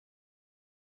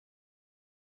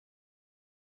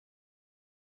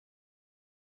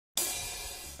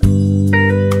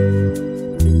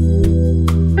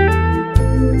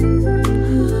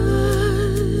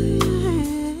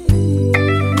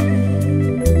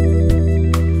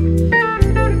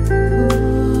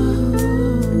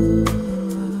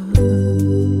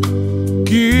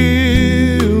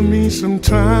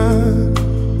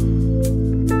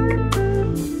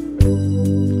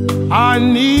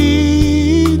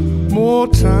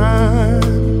time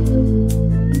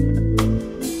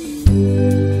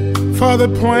for the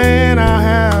plan I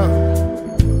have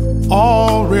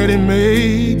already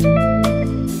made.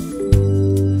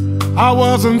 I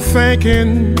wasn't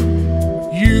thinking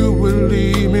you would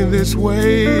leave me this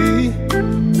way,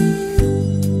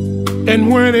 and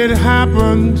when it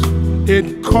happened,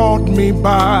 it caught me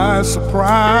by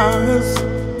surprise.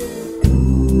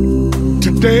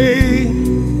 Today,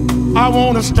 I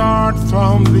want to start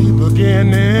from the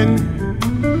beginning.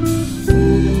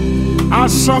 I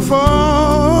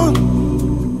suffer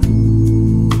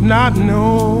not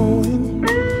knowing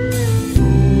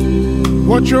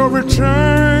what your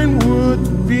return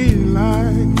would be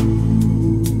like,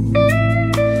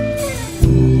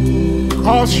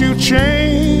 'cause you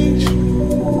changed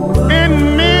in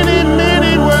many,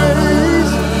 many ways.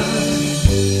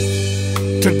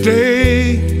 Today,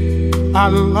 I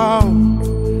love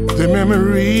the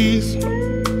memories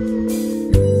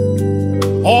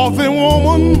of the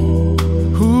woman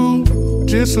who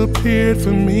disappeared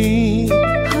from me.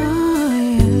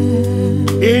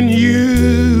 In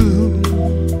you,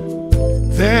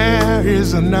 there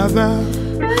is another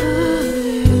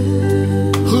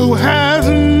who has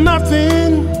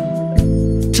nothing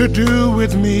to do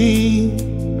with me.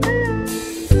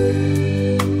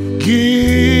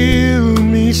 Give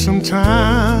me some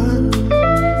time.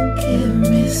 Give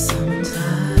me some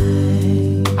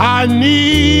time. I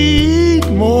need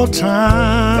more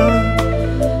time.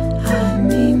 I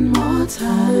need more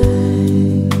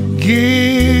time.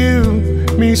 Give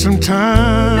me some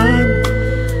time.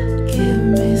 Give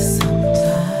me some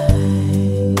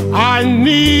time. I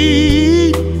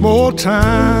need more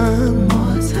time.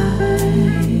 More time.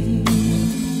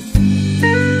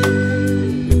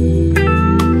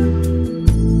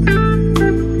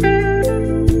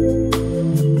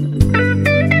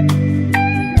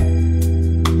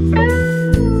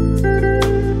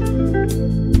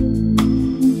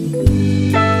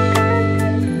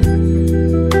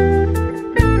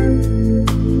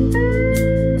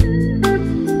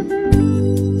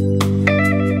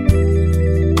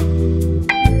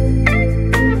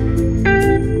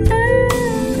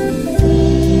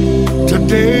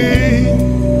 Today,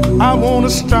 I want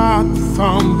to start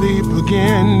from the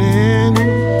beginning.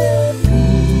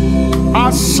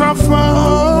 I suffer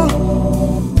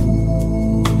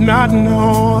not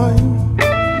knowing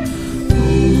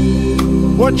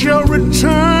what your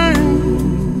return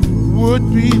would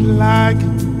be like,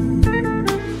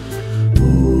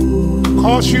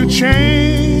 'cause you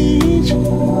change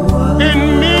in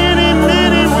many,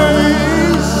 many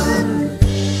ways.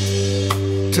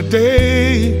 Today,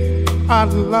 I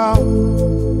love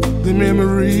the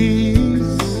memories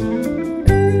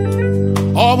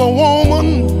of a woman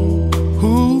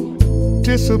who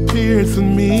disappeared from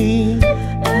me.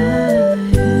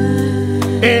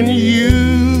 In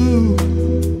you,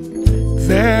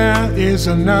 there is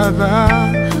another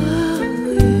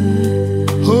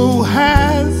who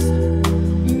has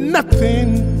nothing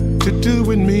to do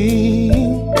with me.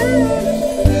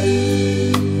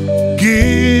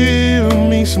 Give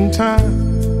me some time.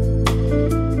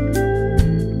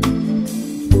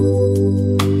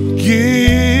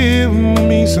 Give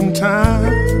me some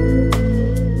time.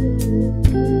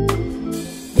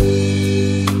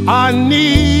 I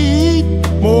need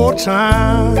more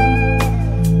time.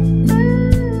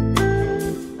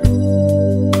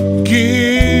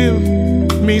 Give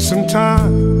me some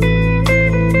time.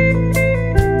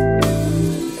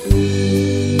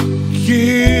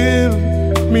 Give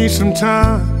me some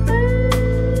time.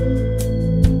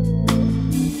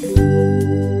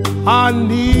 I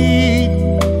need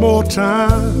more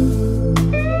time.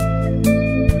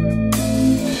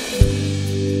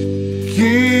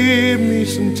 Give me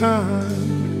some time.